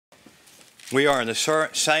We are in the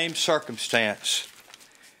same circumstance.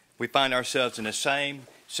 We find ourselves in the same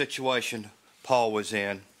situation Paul was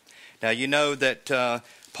in. Now you know that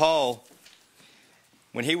Paul,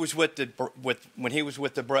 when he was with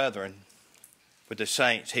the brethren, with the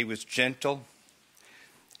saints, he was gentle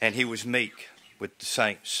and he was meek with the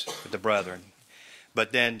saints, with the brethren.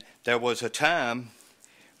 But then there was a time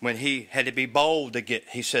when he had to be bold to get,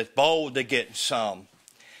 he says, bold to get some.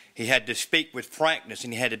 He had to speak with frankness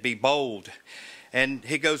and he had to be bold. And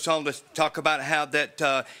he goes on to talk about how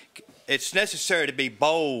that it's necessary to be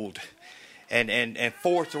bold and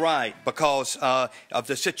forthright because of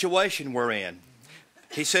the situation we're in.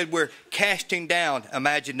 He said we're casting down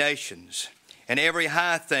imaginations and every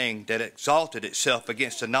high thing that exalted itself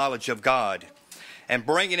against the knowledge of God, and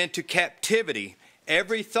bringing into captivity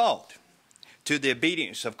every thought to the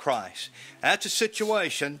obedience of Christ. That's a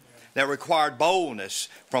situation that required boldness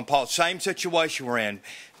from Paul. Same situation we're in.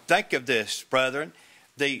 Think of this, brethren.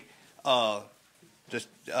 How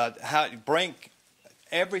bring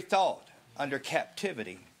every thought under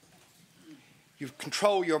captivity. You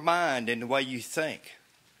control your mind in the way you think.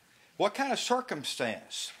 What kind of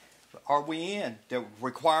circumstance are we in that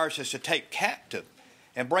requires us to take captive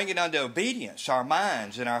and bring it under obedience, our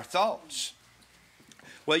minds and our thoughts?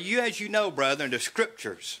 Well, as you know, brethren, the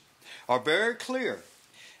Scriptures are very clear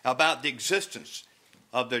about the existence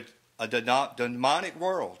of the demonic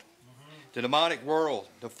world. The demonic world,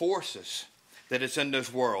 the forces that is in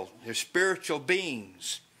this world. They're spiritual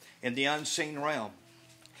beings in the unseen realm.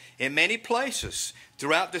 In many places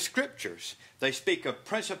throughout the Scriptures, they speak of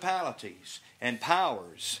principalities and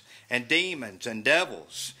powers and demons and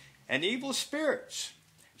devils and evil spirits.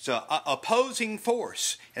 So opposing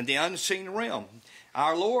force in the unseen realm.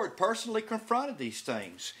 Our Lord personally confronted these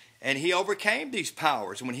things, and He overcame these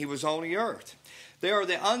powers when He was on the earth. They are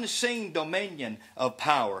the unseen dominion of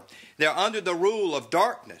power. They're under the rule of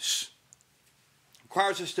darkness. It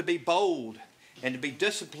requires us to be bold and to be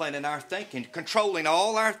disciplined in our thinking, controlling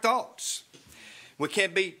all our thoughts. We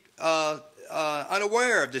can't be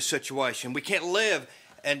unaware of this situation. We can't live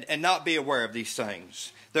and not be aware of these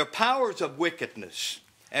things. They're powers of wickedness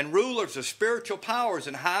and rulers of spiritual powers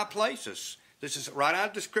in high places. This is right out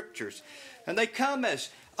of the Scriptures. And they come as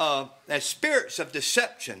spirits of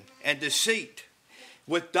deception and deceit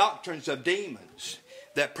with doctrines of demons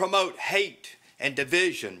that promote hate and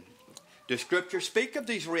division. The Scriptures speak of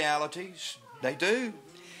these realities. They do.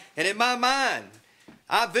 And in my mind,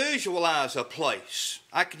 I visualize a place.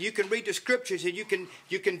 You can read the Scriptures and you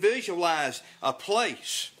can visualize a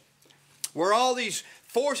place where all these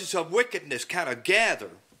forces of wickedness kind of gather,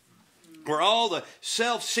 where all the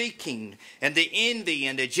self-seeking and the envy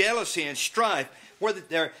and the jealousy and strife, where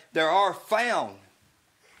there are found,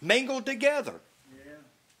 mingled together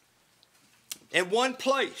in one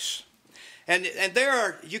place. And there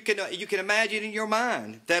are, you can imagine in your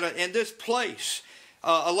mind that in this place,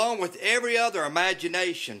 along with every other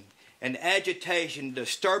imagination and agitation,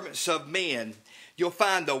 disturbance of men, you'll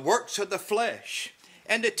find the works of the flesh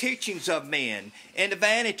and the teachings of men and the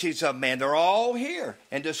vanities of men. They're all here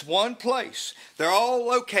in this one place. They're all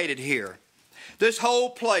located here. This whole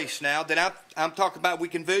place now that I'm talking about, we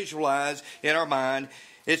can visualize in our mind.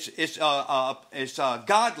 It's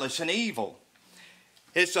godless and evil.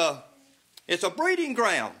 It's a breeding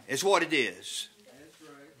ground is what it is. That's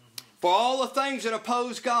right. For all the things that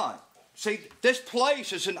oppose God. See, this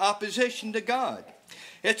place is in opposition to God.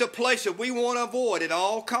 It's a place that we want to avoid at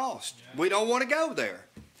all costs. Yeah. We don't want to go there.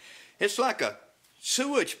 It's like a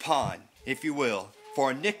sewage pond, if you will,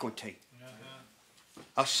 for iniquity.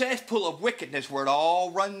 A cesspool of wickedness where it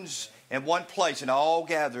all runs in one place and all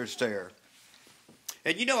gathers there.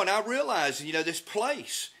 And and I realize, this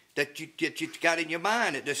place that you got in your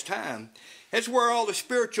mind at this time, it's where all the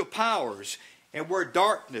spiritual powers and where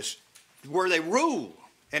darkness, where they rule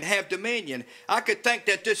and have dominion. I could think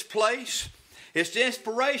that this place is the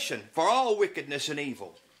inspiration for all wickedness and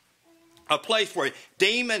evil. A place where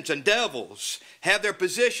demons and devils have their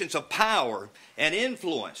positions of power and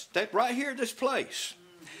influence. That right here, this place.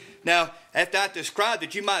 Now, after I described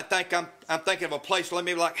it, you might think I'm thinking of a place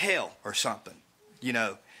maybe like hell or something.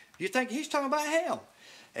 You think he's talking about hell,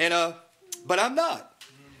 but I'm not.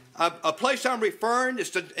 A place I'm referring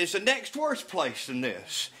is the next worst place than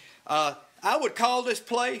this. I would call this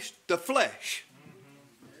place the flesh.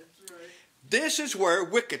 That's right. This is where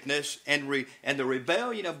wickedness and the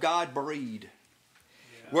rebellion of God breed.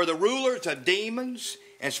 Yeah. Where the rulers of demons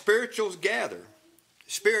and spirits gather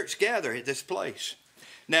at this place.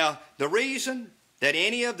 Now, the reason that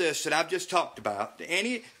any of this that I've just talked about,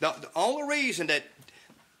 the only reason that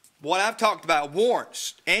what I've talked about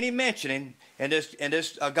warrants any mentioning in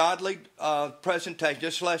this godly presentation,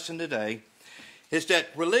 this lesson today, is that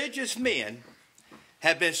religious men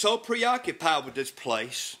have been so preoccupied with this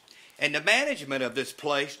place and the management of this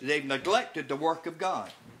place, they've neglected the work of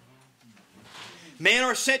God. Men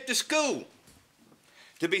are sent to school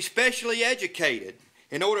to be specially educated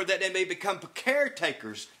in order that they may become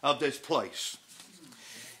caretakers of this place.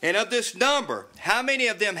 And of this number, how many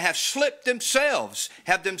of them have slipped themselves,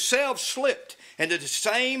 slipped into the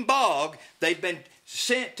same bog they've been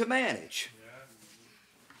sent to manage?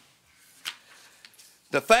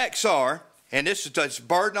 The facts are, and this is a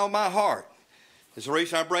burden on my heart, is the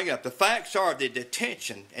reason I bring it up. The facts are the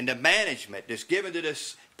attention and the management that's given to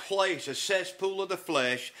this place, a cesspool of the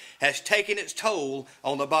flesh, has taken its toll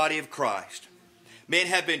on the body of Christ. Men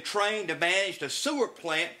have been trained to manage the sewer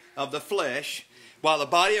plant of the flesh, while the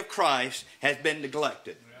body of Christ has been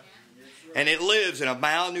neglected. And it lives in a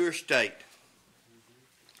malnourished state.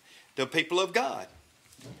 The people of God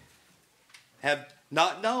have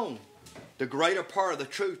not known the greater part of the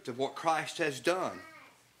truth of what Christ has done.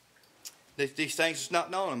 These things is not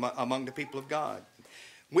known among the people of God.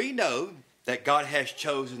 We know that God has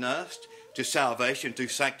chosen us to salvation through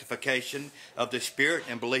sanctification of the Spirit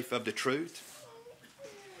and belief of the truth.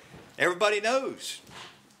 Everybody knows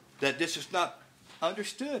that this is not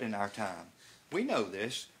understood in our time. We know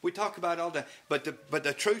this. We talk about it all the time. But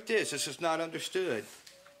the truth is, this is not understood.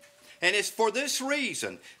 And it's for this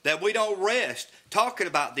reason that we don't rest talking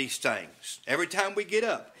about these things. Every time we get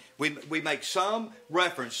up, we make some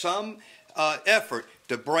reference, some effort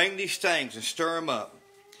to bring these things and stir them up.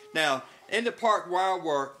 Now, in the park where I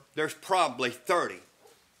work, there's probably 30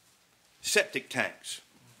 septic tanks.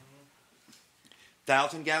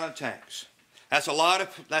 1,000-gallon tanks. That's a lot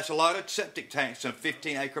of septic tanks in a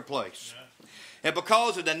 15-acre place. And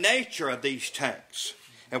because of the nature of these tanks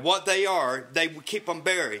and what they are, we keep them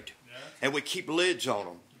buried. And we keep lids on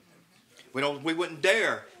them. We wouldn't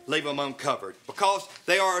dare leave them uncovered because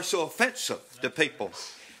they are so offensive to people.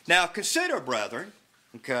 Now consider, brethren,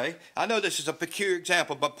 okay, I know this is a peculiar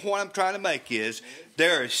example, but the point I'm trying to make is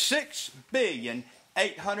there are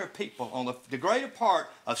 6,800,000,000 people on the greater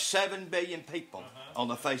part of 7 billion people on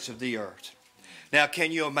the face of the earth. Now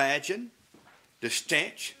can you imagine the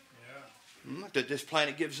stench that this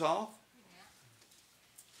planet gives off?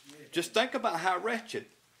 Just think about how wretched.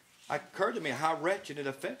 It occurred to me how wretched and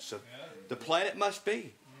offensive the planet must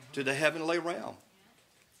be to the heavenly realm,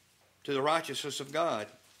 to the righteousness of God.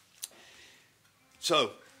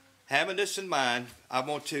 So, having this in mind, I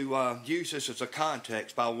want to use this as a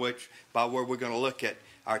context by where we're going to look at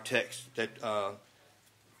our text that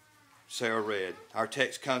Sarah read. Our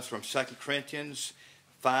text comes from 2 Corinthians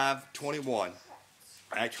 5:21.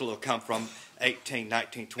 Actually, it'll come from 18,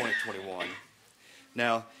 19, 20, 21.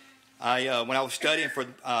 Now, when I was studying for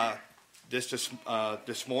this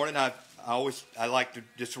morning, I like to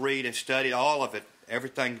just read and study all of it,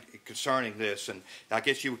 everything concerning this, and I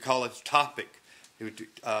guess you would call it a topic,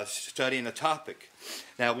 studying a topic.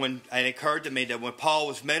 Now, it occurred to me that when Paul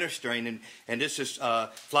was ministering, and this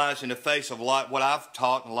flies in the face of a lot what I've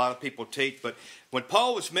taught and a lot of people teach, but when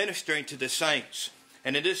Paul was ministering to the saints,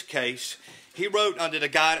 and in this case, he wrote under the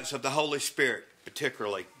guidance of the Holy Spirit,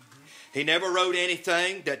 particularly. He never wrote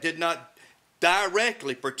anything that did not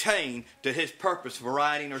directly pertain to his purpose for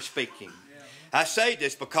writing or speaking. I say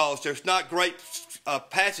this because there's not great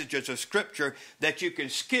passages of Scripture that you can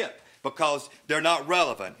skip because they're not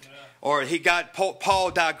relevant. Or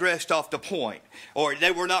Paul digressed off the point. Or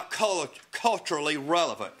they were not culturally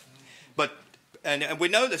relevant. And we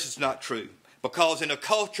know this is not true because in a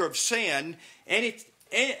culture of sin,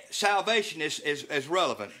 salvation is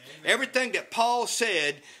relevant. Everything that Paul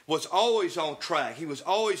said was always on track. He was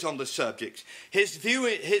always on the subject. His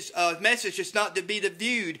message is not to be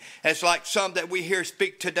viewed as like some that we hear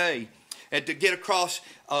speak today, and to get across,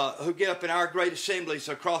 who get up in our great assemblies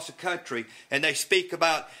across the country, and they speak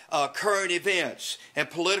about current events and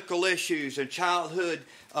political issues and childhood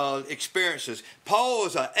experiences. Paul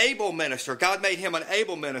was an able minister. God made him an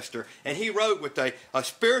able minister, and he wrote with a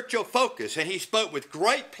spiritual focus, and he spoke with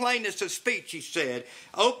great plainness of speech, he said,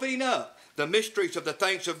 opening up the mysteries of the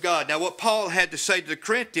things of God. Now what Paul had to say to the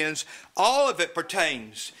Corinthians, all of it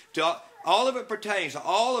pertains to all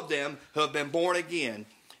of them who have been born again.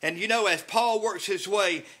 And you know, as Paul works his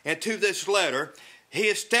way into this letter, he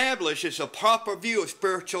establishes a proper view of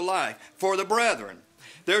spiritual life for the brethren.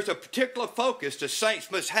 There's a particular focus the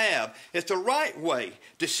saints must have. It's the right way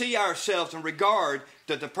to see ourselves in regard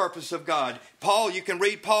to the purpose of God. Paul, you can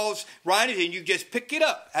read Paul's writings and you just pick it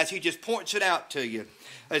up as he just points it out to you.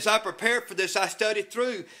 As I prepared for this, I studied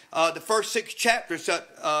through the first 6 chapters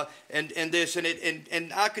in this,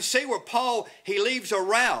 and I could see where Paul, he leaves a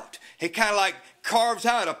route. He kind of like carves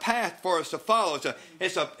out a path for us to follow.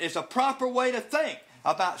 It's a proper way to think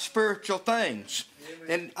about spiritual things.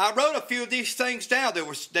 And I wrote a few of these things down.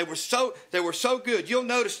 They were so good.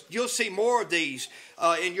 You'll see more of these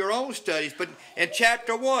in your own studies. But in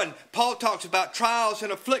chapter 1, Paul talks about trials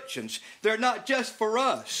and afflictions. They're not just for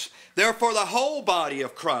us. They're for the whole body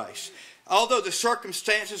of Christ. Although the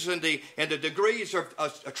circumstances and the degrees of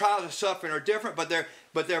trials and suffering are different, but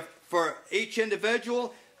they're for each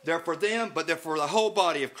individual. They're for them, but they're for the whole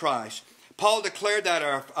body of Christ. Paul declared that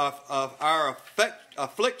our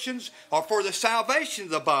afflictions are for the salvation of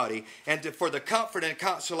the body, and for the comfort and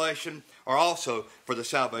consolation are also for the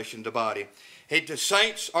salvation of the body. The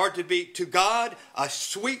saints are to be to God a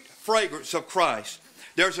sweet fragrance of Christ.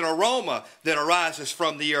 There's an aroma that arises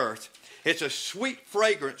from the earth. It's a sweet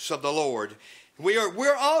fragrance of the Lord.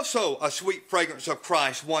 We're also a sweet fragrance of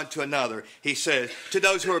Christ one to another, he says, to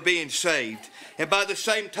those who are being saved. And by the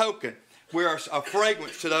same token, we are a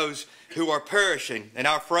fragrance to those who are perishing, and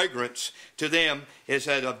our fragrance to them is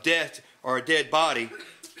that of death or a dead body.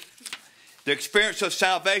 The experience of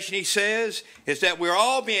salvation, he says, is that we're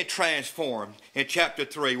all being transformed in chapter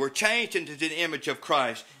 3. We're changed into the image of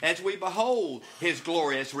Christ as we behold his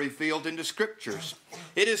glory as revealed in the Scriptures.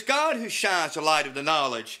 It is God who shines the light of the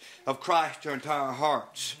knowledge of Christ into our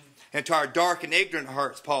hearts, into our dark and ignorant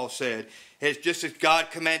hearts, Paul said. It's just as God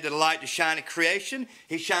commanded the light to shine in creation,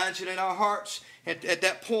 he shines it in our hearts at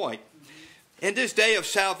that point. In this day of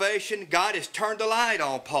salvation, God has turned the light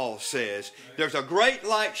on, Paul says. There's a great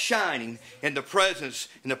light shining in the presence,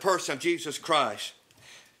 in the person of Jesus Christ.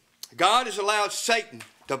 God has allowed Satan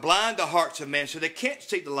to blind the hearts of men so they can't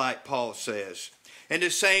see the light, Paul says. In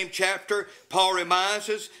this same chapter, Paul reminds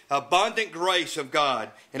us abundant grace of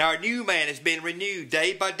God. And our new man is being renewed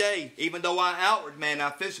day by day, even though our outward man,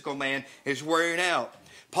 our physical man, is wearing out.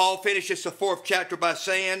 Paul finishes the 4th chapter by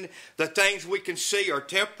saying, the things we can see are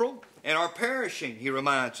temporal and are perishing, he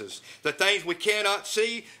reminds us. The things we cannot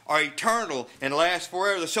see are eternal and last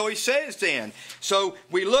forever. So he says then, so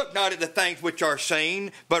we look not at the things which are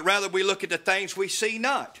seen, but rather we look at the things we see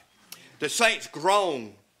not. The saints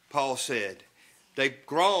groan, Paul said. They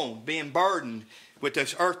groan, being burdened with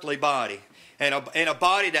this earthly body, and a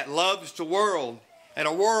body that loves the world, and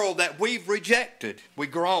a world that we've rejected. We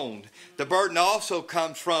groaned. The burden also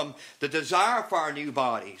comes from the desire for our new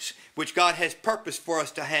bodies, which God has purpose for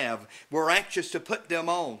us to have. We're anxious to put them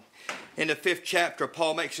on. In the 5th chapter,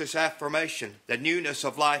 Paul makes this affirmation, the newness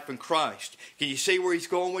of life in Christ. Can you see where he's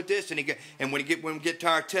going with this? And when we get to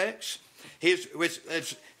our text, his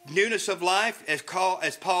newness of life, as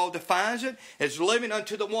Paul defines it, is living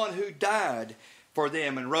unto the one who died for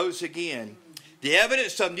them and rose again. The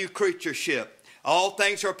evidence of new creatureship. All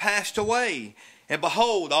things are passed away, and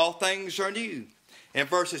behold, all things are new. In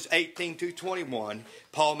verses 18 to 21,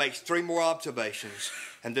 Paul makes 3 more observations,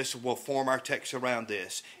 and this will form our text around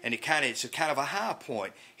this. And it's a kind of a high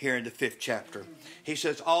point here in the 5th chapter. He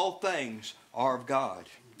says, all things are of God.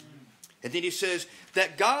 And then he says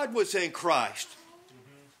that God was in Christ,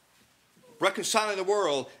 reconciling the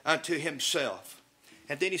world unto himself.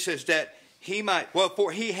 And then he says that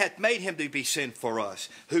for he hath made him to be sin for us,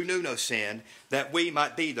 who knew no sin, that we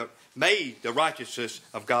might be made the righteousness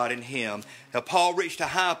of God in him. Now Paul reached a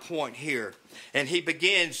high point here. And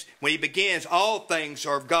when he begins, all things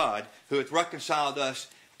are of God, who hath reconciled us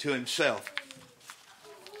to himself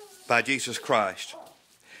by Jesus Christ.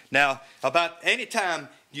 Now, about any time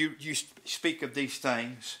you speak of these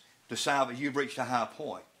things, the salvation, you've reached a high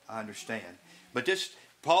point, I understand. But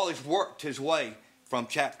Paul has worked his way from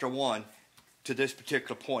chapter 1 to this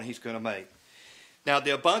particular point he's going to make. Now,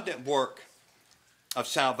 the abundant work of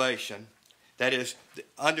salvation, that is,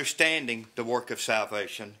 understanding the work of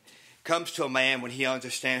salvation, comes to a man when he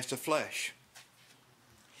understands the flesh.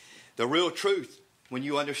 The real truth, when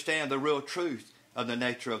you understand the real truth of the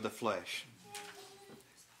nature of the flesh,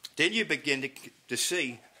 then you begin to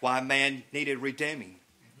see why man needed redeeming,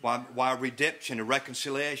 why redemption and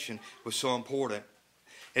reconciliation was so important.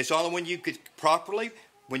 It's only when you could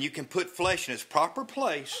when you can put flesh in its proper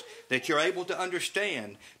place, that you're able to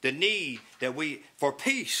understand the need for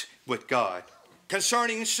peace with God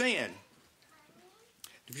concerning sin.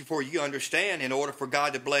 Before you understand, in order for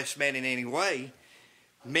God to bless man in any way,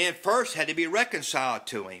 men first had to be reconciled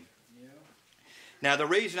to him. Yeah. Now, the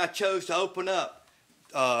reason I chose to open up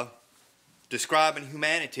describing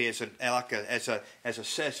humanity as a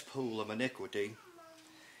cesspool of iniquity,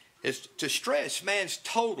 is to stress man's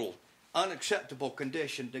total unacceptable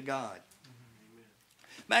condition to God.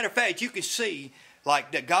 Matter of fact, you can see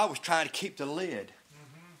like that God was trying to keep the lid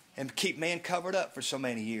and keep man covered up for so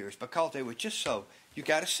many years because they were just so. You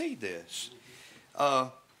got to see this.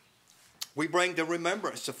 We bring to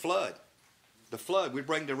remembrance the flood. The flood, we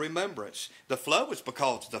bring to remembrance. The flood was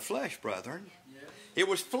because of the flesh, brethren. It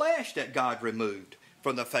was flesh that God removed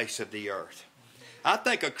from the face of the earth. I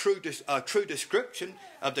think a true description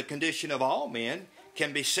of the condition of all men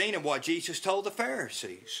can be seen in what Jesus told the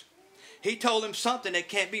Pharisees. He told them something that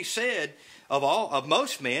can't be said of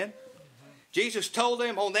most men. Jesus told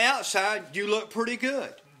them, on the outside, you look pretty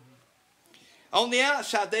good. On the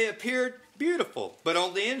outside, they appeared beautiful, but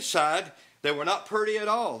on the inside, they were not pretty at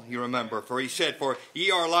all, you remember. For he said, for ye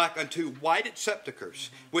are like unto whited sepulchres,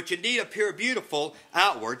 which indeed appear beautiful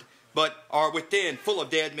outward, but are within full of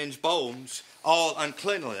dead men's bones, all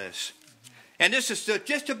uncleanliness. And this is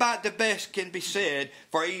just about the best can be said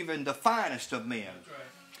for even the finest of men.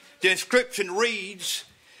 The inscription reads,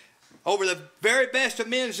 over the very best of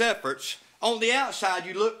men's efforts, on the outside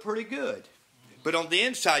you look pretty good, but on the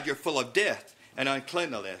inside you're full of death and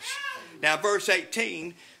uncleanliness. Now verse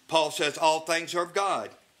 18, Paul says all things are of God,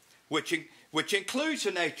 which includes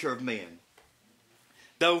the nature of men.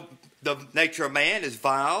 Though the nature of man is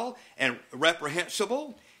vile and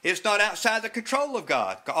reprehensible, it's not outside the control of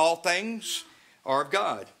God. All things are of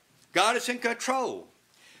God. God is in control.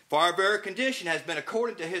 For our very condition has been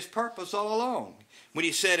according to his purpose all along. When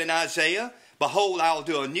he said in Isaiah, behold, I will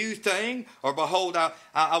do a new thing, or behold,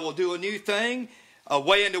 I will do a new thing, a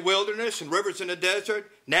way in the wilderness and rivers in the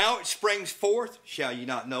desert. Now it springs forth, shall ye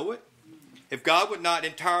not know it? If God were not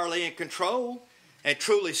entirely in control and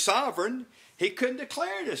truly sovereign, he couldn't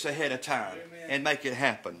declare this ahead of time and make it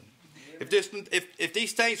happen. If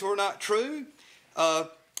these things were not true,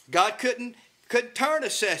 God couldn't turn a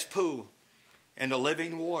cesspool into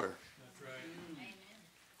living water.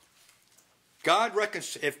 God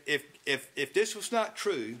reckons if this was not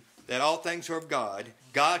true, that all things are of God,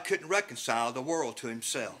 God couldn't reconcile the world to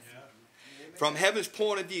himself. From heaven's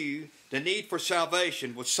point of view, the need for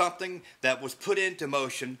salvation was something that was put into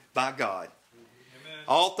motion by God. Amen.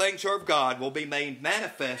 All things are of God will be made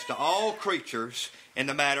manifest to all creatures in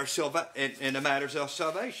the matters of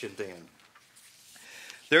salvation then.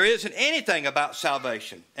 There isn't anything about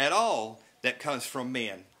salvation at all that comes from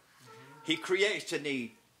men. He creates the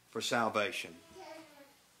need for salvation.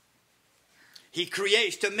 He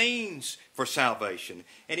creates the means for salvation,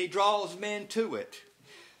 and he draws men to it.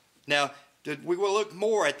 Now, we will look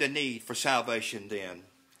more at the need for salvation then.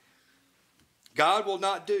 God will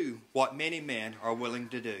not do what many men are willing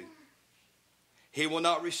to do. He will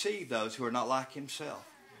not receive those who are not like himself.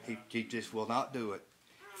 He just will not do it.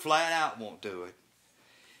 Flat out won't do it.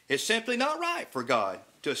 It's simply not right for God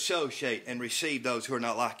to associate and receive those who are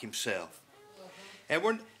not like himself.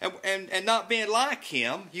 And not being like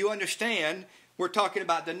him, you understand, we're talking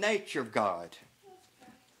about the nature of God.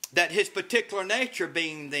 That his particular nature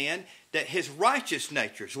being then, that his righteous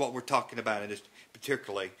nature is what we're talking about in this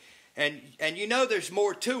particularly. And you know there's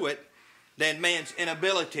more to it than man's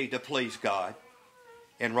inability to please God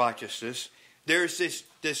in righteousness. There's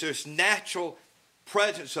this natural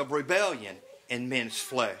presence of rebellion in men's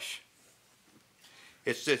flesh.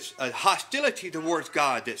 It's this hostility towards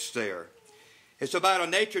God that's there. It's about a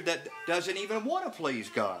nature that doesn't even want to please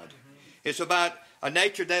God. It's about a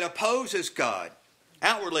nature that opposes God,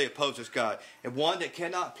 outwardly opposes God, and one that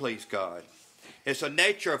cannot please God. It's a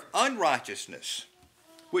nature of unrighteousness,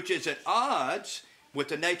 which is at odds with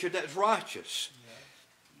the nature that's righteous.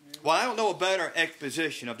 Well, I don't know a better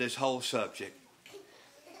exposition of this whole subject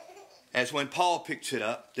as when Paul picks it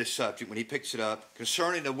up, this subject, when he picks it up,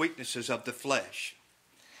 concerning the weaknesses of the flesh.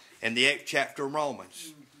 In the 8th chapter of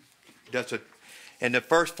Romans. And the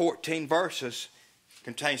first 14 verses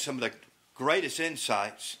contain some of the greatest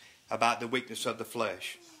insights about the weakness of the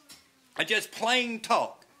flesh. And just plain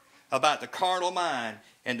talk about the carnal mind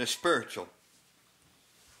and the spiritual.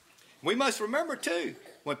 We must remember too,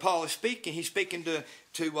 when Paul is speaking, he's speaking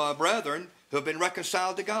to brethren who have been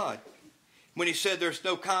reconciled to God. When he said there's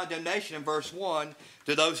no condemnation in verse 1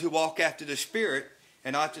 to those who walk after the Spirit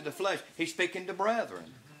and not to the flesh. He's speaking to brethren.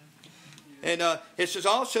 And it says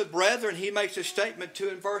also, brethren, he makes a statement too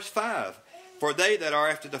in verse 5. For they that are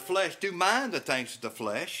after the flesh do mind the things of the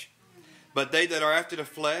flesh, but they that are after the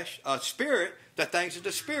flesh, spirit, the things of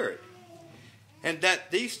the Spirit. And that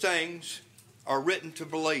these things are written to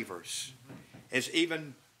believers is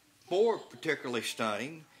even more particularly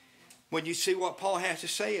stunning when you see what Paul has to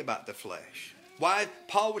say about the flesh. why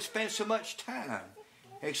Paul would spend so much time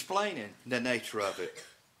explaining the nature of it.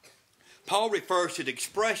 Paul refers to the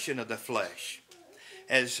expression of the flesh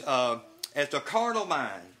as the carnal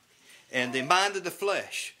mind and the mind of the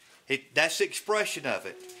flesh. That's the expression of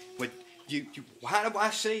it. How do I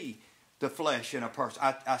see the flesh in a person?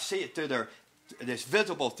 I see it through it's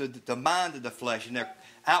visible through the mind of the flesh and their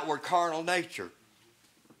outward carnal nature.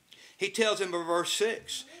 He tells him in verse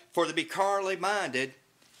 6, for to be carnally minded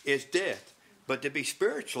is death, but to be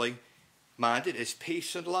spiritually minded is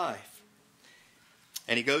peace and life.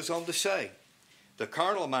 And he goes on to say, the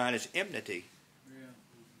carnal mind is enmity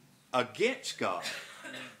against God.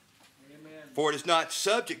 For it is not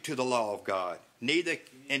subject to the law of God, neither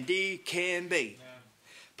indeed can be.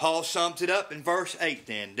 Paul sums it up in verse 8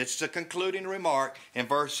 then. This is the concluding remark in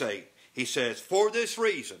verse 8. He says, for this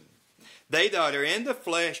reason, they that are in the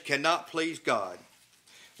flesh cannot please God.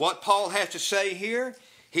 What Paul has to say here,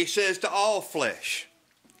 he says to all flesh.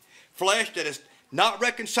 Flesh that is not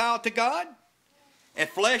reconciled to God, and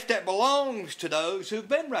flesh that belongs to those who've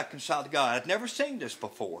been reconciled to God. I've never seen this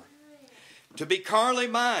before. To be carnally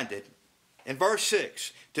minded, in verse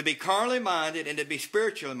 6, to be carnally minded and to be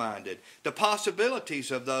spiritually minded. The possibilities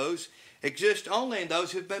of those exist only in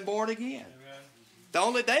those who've been born again.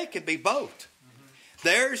 Only they can be both.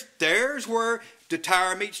 There's where the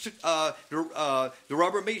tire meets the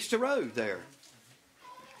rubber meets the road there.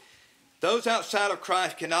 Those outside of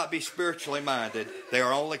Christ cannot be spiritually minded. They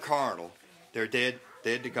are only carnal. They're dead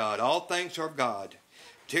to God. All things are of God.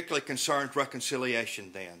 Particularly concerns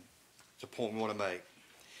reconciliation then. That's a point we want to make.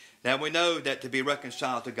 Now we know that to be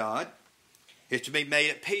reconciled to God is to be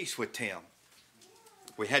made at peace with Him.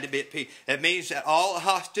 We had to be at peace. That means that all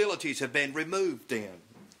hostilities have been removed then.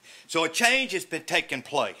 So a change has been taking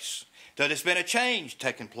place. So there's been a change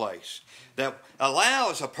taking place that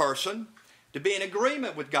allows a person to be in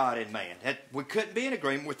agreement with God and man. We couldn't be in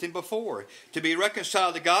agreement with Him before. To be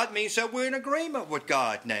reconciled to God means that we're in agreement with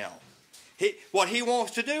God now. What He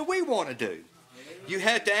wants to do, we want to do. You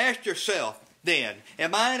have to ask yourself then,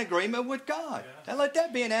 am I in agreement with God? Now let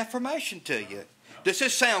that be an affirmation to you. Does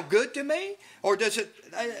this sound good to me? Or does it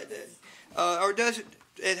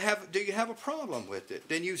do you have a problem with it?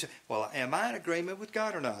 Then you say, well, am I in agreement with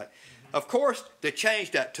God or not? Of course, the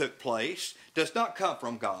change that took place does not come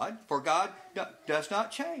from God, for God does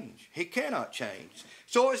not change. He cannot change.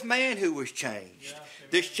 So is man who was changed.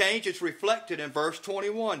 This change is reflected in verse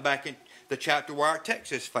 21, back in the chapter where our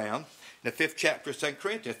text is found, in the 5th chapter of 2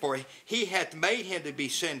 Corinthians. For He hath made Him to be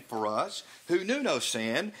sin for us, who knew no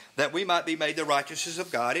sin, that we might be made the righteousness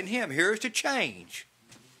of God in Him. Here's the change.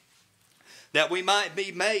 That we might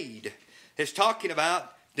be made. It's talking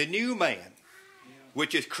about the new man,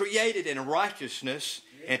 which is created in righteousness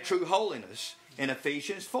and true holiness in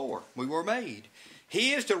Ephesians 4. We were made.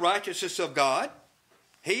 He is the righteousness of God.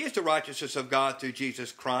 He is the righteousness of God through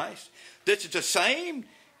Jesus Christ. This is the same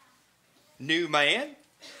new man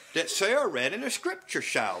that Sarah read in the scripture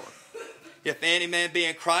shower. If any man be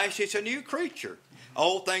in Christ, he's a new creature.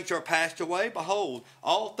 Old things are passed away. Behold,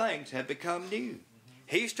 all things have become new.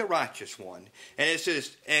 He's the righteous one. And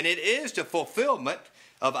it is the fulfillment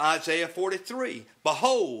of Isaiah 43.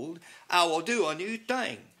 Behold, I will do a new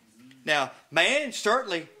thing. Now, man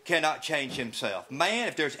certainly cannot change himself. Man,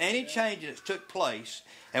 if there's any change that took place,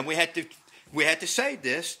 and we had to say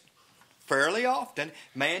this fairly often,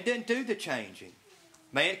 man didn't do the changing.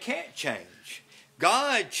 Man can't change.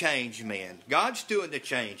 God changed men. God's doing the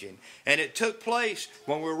changing. And it took place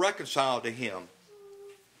when we were reconciled to Him.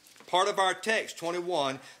 Part of our text,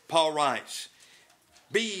 21, Paul writes,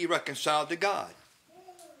 be ye reconciled to God.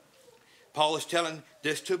 Paul is telling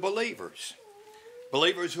this to believers.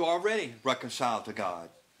 Believers who are already reconciled to God.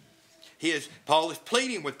 Paul is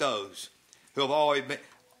pleading with those who have already been.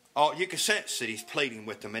 You can sense that he's pleading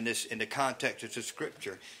with them in the context of the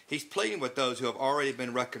Scripture. He's pleading with those who have already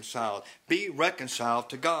been reconciled. Be reconciled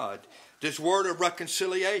to God. This word of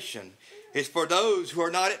reconciliation is for those who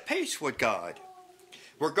are not at peace with God,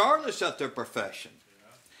 regardless of their profession.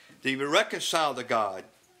 To be reconciled to God.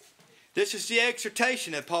 This is the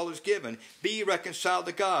exhortation that Paul has given. Be reconciled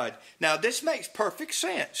to God. Now, this makes perfect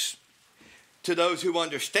sense to those who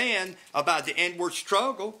understand about the inward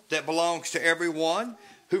struggle that belongs to everyone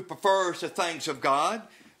who prefers the things of God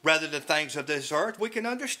rather than things of this earth. We can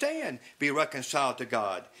understand be reconciled to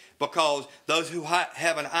God, because those who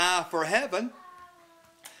have an eye for heaven,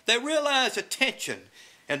 they realize the tension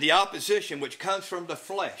and the opposition which comes from the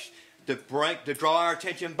flesh to draw our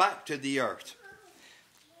attention back to the earth.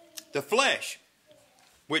 The flesh,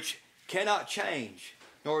 which cannot change,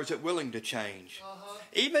 nor is it willing to change,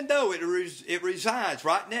 even though it resides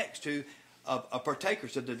right next to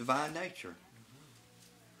partakers of the divine nature.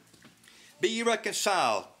 Be ye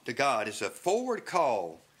reconciled to God is a forward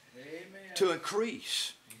call Amen. to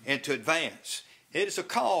increase and to advance. It is a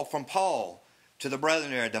call from Paul to the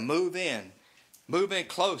brethren there to move in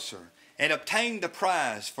closer, and obtain the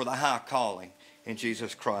prize for the high calling in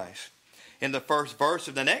Jesus Christ. In the first verse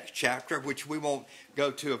of the next chapter, which we won't go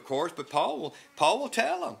to, of course, but Paul will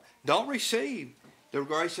tell them, don't receive the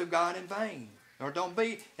grace of God in vain, or don't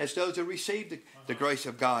be as those who receive the grace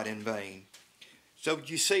of God in vain. So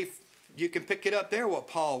you see, you can pick it up there what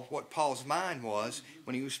Paul's mind was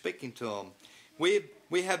when he was speaking to them.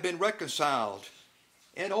 We have been reconciled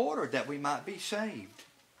in order that we might be saved.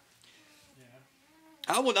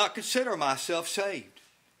 I will not consider myself saved.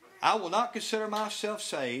 I will not consider myself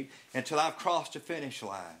saved until I've crossed the finish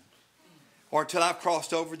line, or until I've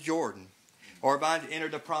crossed over Jordan, or if I've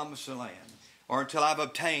entered the promised land, or until I've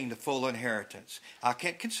obtained the full inheritance. I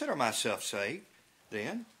can't consider myself saved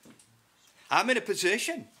then. I'm in a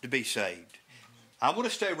position to be saved. I want to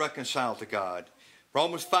stay reconciled to God.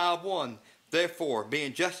 Romans 5:1, therefore,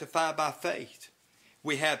 being justified by faith,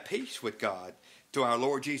 we have peace with God through our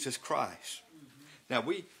Lord Jesus Christ. Now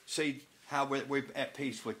we see how we're at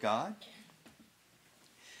peace with God.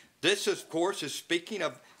 This, of course, is speaking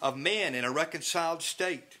of men in a reconciled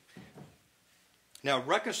state. Now,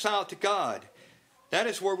 reconciled to God, that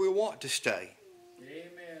is where we want to stay.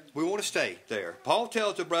 Amen. We want to stay there. Paul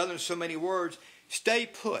tells the brethren in so many words, stay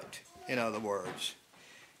put, in other words.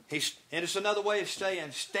 And it's another way of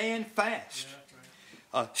saying, stand fast.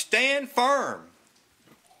 Stand firm.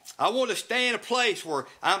 I want to stay in a place where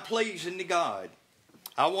I'm pleasing to God.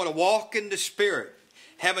 I want to walk in the Spirit,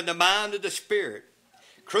 having the mind of the Spirit,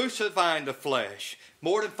 crucifying the flesh,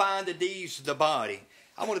 mortifying the deeds of the body.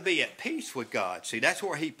 I want to be at peace with God. See, that's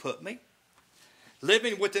where He put me.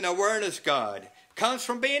 Living with an awareness God comes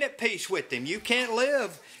from being at peace with Him. You can't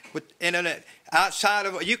live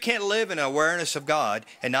you can't live in an awareness of God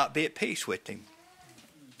and not be at peace with Him.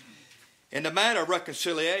 In the matter of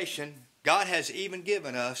reconciliation, God has even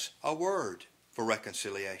given us a word for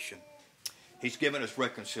reconciliation. He's given us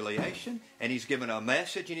reconciliation, and He's given a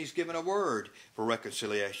message, and He's given a word for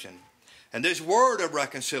reconciliation. And this word of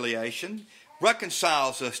reconciliation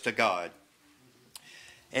reconciles us to God.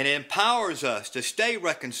 And it empowers us to stay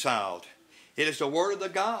reconciled. It is the word of the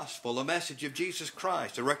gospel, the message of Jesus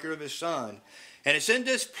Christ, the record of His Son. And it's in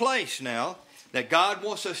this place now that God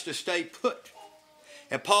wants us to stay put.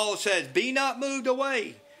 And Paul says, be not moved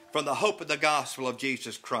away from the hope of the gospel of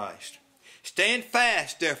Jesus Christ. Stand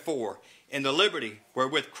fast, therefore, in the liberty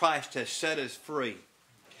wherewith Christ has set us free,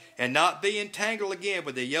 and not be entangled again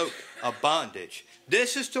with the yoke of bondage.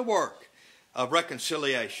 This is the work of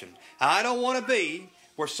reconciliation. I don't want to be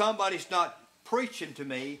where somebody's not preaching to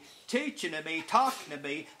me, teaching to me, talking to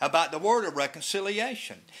me about the word of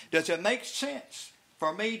reconciliation. Does it make sense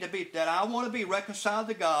for me to be, that I want to be reconciled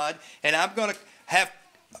to God, and I'm going to have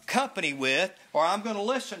company with, or I'm going to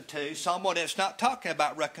listen to someone that's not talking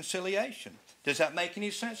about reconciliation? Does that make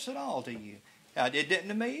any sense at all to you? It didn't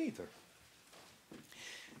to me either.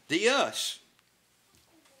 The us.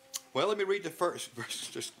 Well, let me read the first verse,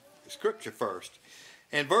 the scripture first.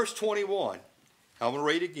 In verse 21, I'm going to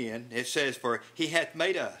read again. It says, for He hath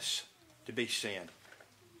made us to be sin.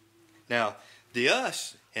 Now, the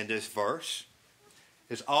us in this verse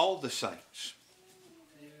is all the saints.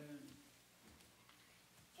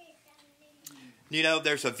 You know,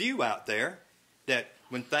 there's a view out there that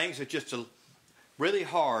when things are just really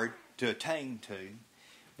hard to attain to,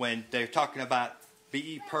 when they're talking about be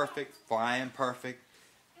ye perfect, for I am perfect,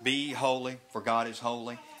 be ye holy, for God is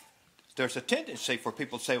holy, there's a tendency for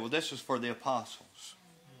people to say, well, this is for the apostles.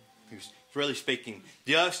 He's really speaking,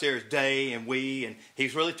 the us there is they and we, and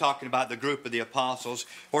he's really talking about the group of the apostles,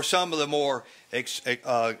 or some of the more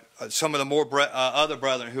other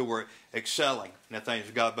brethren who were excelling in the things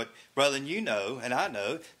of God. But brethren, you know, and I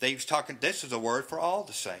know, that he was talking, this is a word for all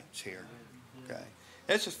the saints here. Okay,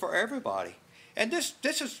 this is for everybody, and this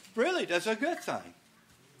is really, that's a good thing.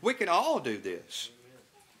 We can all do this.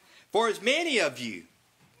 For as many of you,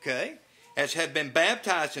 okay, as have been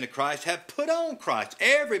baptized into Christ, have put on Christ.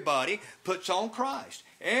 Everybody puts on Christ.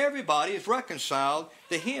 Everybody is reconciled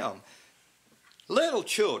to Him. Little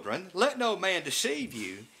children, let no man deceive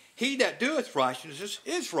you. He that doeth righteousness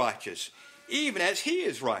is righteous, even as He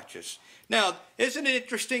is righteous. Now, isn't it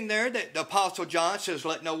interesting there that the Apostle John says,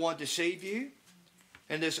 let no one deceive you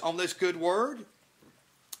on this good word?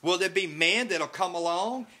 Will there be men that will come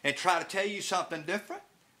along and try to tell you something different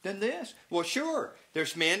than this? Well, sure,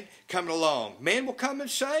 there's men coming along. Men will come and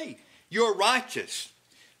say, you're righteous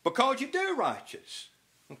because you do righteous.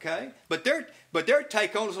 Okay? But their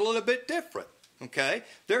take on it is a little bit different. Okay?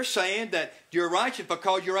 They're saying that you're righteous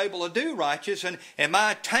because you're able to do righteous, and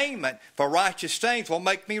my attainment for righteous things will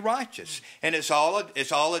make me righteous. And it's all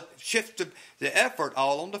it shifts the effort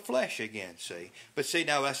all on the flesh again, see? But see,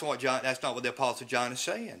 now that's not what the Apostle John is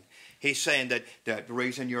saying. He's saying that the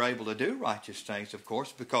reason you're able to do righteous things, of course,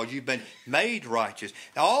 is because you've been made righteous.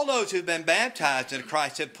 Now, all those who've been baptized into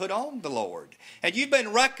Christ have put on the Lord. And you've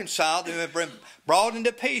been reconciled and have been brought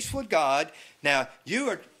into peace with God. Now,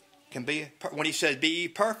 when he says, be ye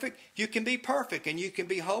perfect, you can be perfect and you can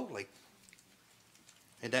be holy.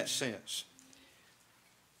 In that sense.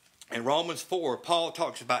 In Romans 4, Paul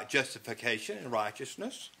talks about justification and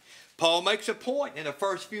righteousness. Paul makes a point in the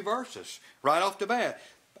first few verses, right off the bat.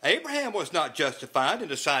 Abraham was not justified in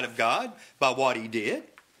the sight of God by what he did,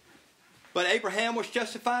 but Abraham was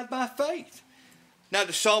justified by faith. Now,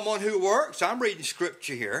 to someone who works, I'm reading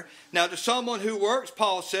scripture here. Now, to someone who works,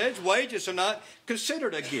 Paul says, wages are not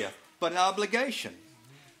considered a gift, but an obligation.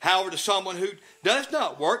 However, to someone who does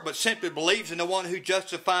not work, but simply believes in the one who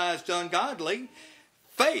justifies the ungodly,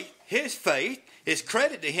 his faith is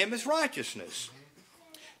credited to him as righteousness.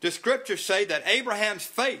 The scriptures say that Abraham's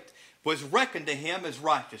faith was reckoned to him as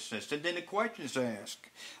righteousness. And then the question is asked,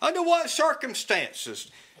 under what circumstances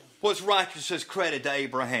was righteousness credited to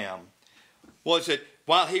Abraham? Was it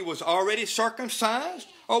while he was already circumcised?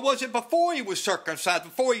 Or was it before he was circumcised,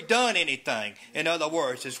 before he done anything? In other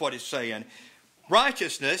words, is what it's saying.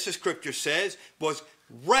 Righteousness, the scripture says, was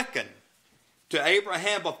reckoned to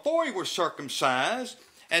Abraham before he was circumcised.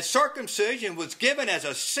 And circumcision was given as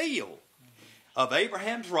a seal of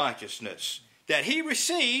Abraham's righteousness that he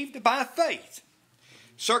received by faith.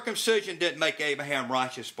 Circumcision didn't make Abraham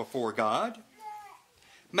righteous before God.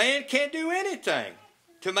 Man can't do anything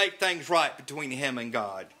to make things right between him and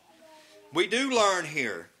God. We do learn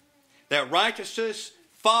here that righteousness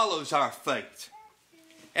follows our faith.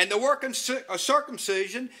 And the work of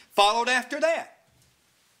circumcision followed after that.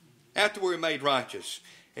 After we were made righteous.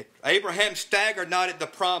 Abraham staggered not at the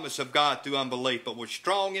promise of God through unbelief, but was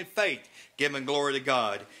strong in faith, giving glory to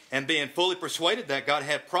God. And being fully persuaded that God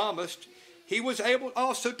had promised, he was able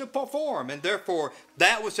also to perform. And therefore,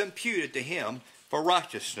 that was imputed to him for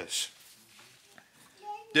righteousness.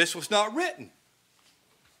 This was not written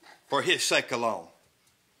for his sake alone,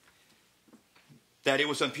 that it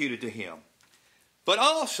was imputed to him, but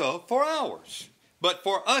also for ours. But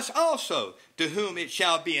for us also, to whom it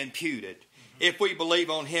shall be imputed, if we believe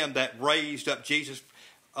on him that raised up Jesus,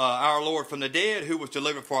 our Lord, from the dead, who was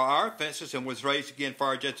delivered for our offenses and was raised again for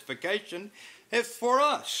our justification. It's for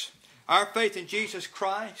us. Our faith in Jesus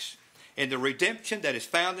Christ and the redemption that is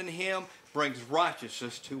found in him brings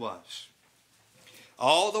righteousness to us.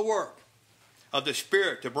 All the work of the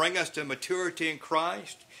Spirit to bring us to maturity in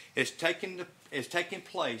Christ is taking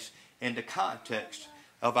place in the context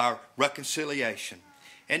of our reconciliation,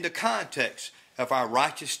 in the context of our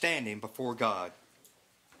righteous standing before God.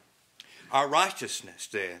 Our righteousness,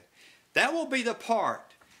 then, that will be the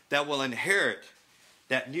part that will inherit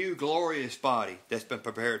that new glorious body that's been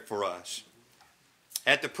prepared for us.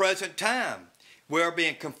 At the present time, we are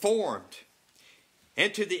being conformed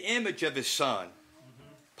into the image of his Son.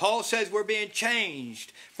 Paul says we're being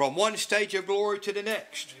changed from one stage of glory to the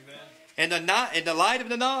next. In the light of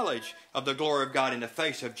the knowledge of the glory of God in the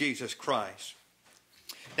face of Jesus Christ.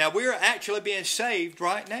 Now, we're actually being saved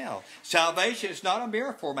right now. Salvation is not a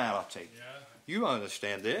mere formality. You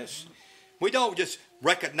understand this. We don't just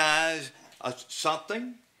recognize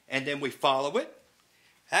something and then we follow it.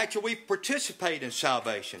 Actually, we participate in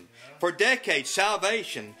salvation. For decades,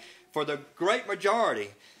 salvation, for the great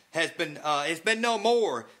majority, has been no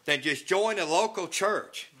more than just join a local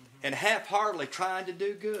church and half-heartedly trying to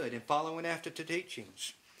do good and following after the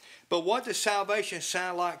teachings. But what does salvation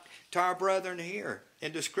sound like to our brethren here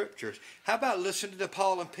in the Scriptures? How about listening to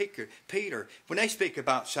Paul and Peter when they speak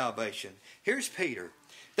about salvation? Here's Peter.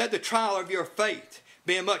 That the trial of your faith,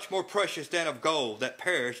 being much more precious than of gold, that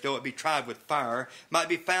perished, though it be tried with fire, might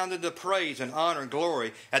be found in the praise and honor and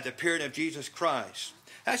glory at the appearing of Jesus Christ.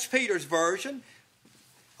 That's Peter's version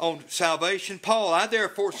on salvation. Paul, I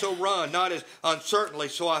therefore so run, not as uncertainly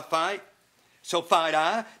so fight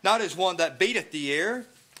I, not as one that beateth the air,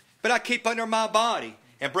 but I keep under my body,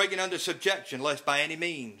 and bring it under subjection, lest by any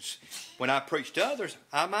means, when I preach to others,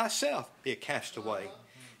 I myself be a castaway.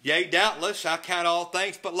 Yea, doubtless, I count all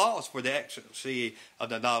things but loss for the excellency of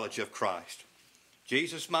the knowledge of Christ.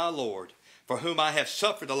 Jesus my Lord, for whom I have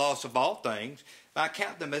suffered the loss of all things, I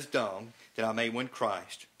count them as dung, that I may win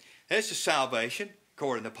Christ. This is salvation,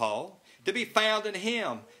 according to Paul, to be found in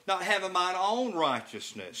him, not having mine own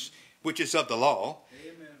righteousness, which is of the law,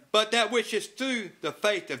 but that which is through the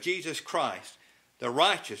faith of Jesus Christ, the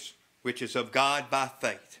righteousness which is of God by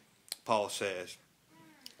faith, Paul says.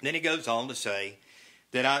 Then he goes on to say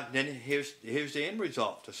that here's the end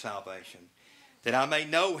result of salvation, that I may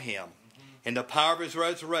know him in the power of his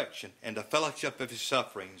resurrection and the fellowship of his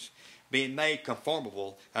sufferings, being made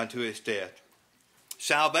conformable unto his death.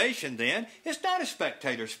 Salvation, then, is not a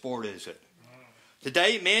spectator sport, is it?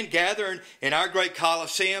 Today, men gather in our great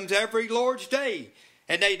coliseums every Lord's Day,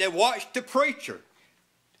 and they watch the preacher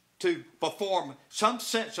to perform some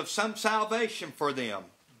sense of some salvation for them.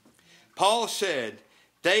 Paul said,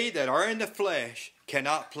 they that are in the flesh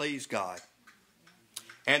cannot please God.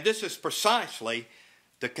 And this is precisely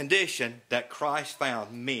the condition that Christ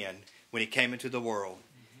found men when he came into the world.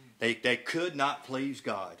 They could not please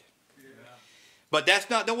God. But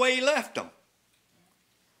that's not the way he left them.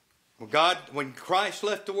 When Christ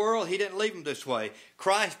left the world, he didn't leave them this way.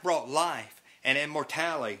 Christ brought life and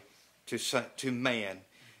immortality to man.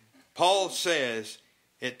 Paul says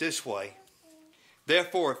it this way,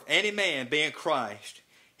 therefore, if any man be in Christ,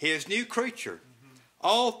 he is a new creature.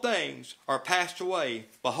 All things are passed away.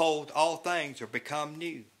 Behold, all things are become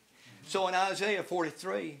new. So in Isaiah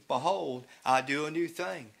 43, behold, I do a new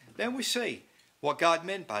thing. Then we see what God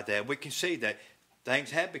meant by that. We can see that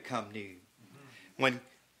things have become new. When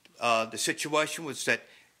the situation was that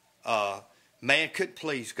man couldn't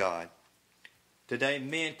please God, today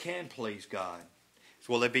men can please God.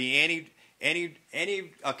 So will there be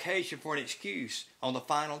any occasion for an excuse on the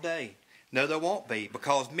final day? No, there won't be,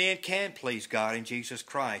 because men can please God in Jesus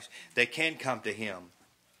Christ. They can come to him.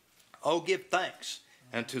 Oh, give thanks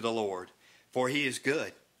unto the Lord, for he is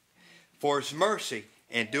good, for his mercy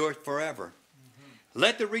endureth forever.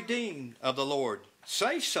 Let the redeemed of the Lord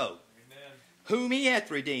say so, amen, whom he hath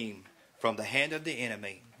redeemed from the hand of the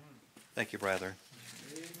enemy. Thank you, brethren.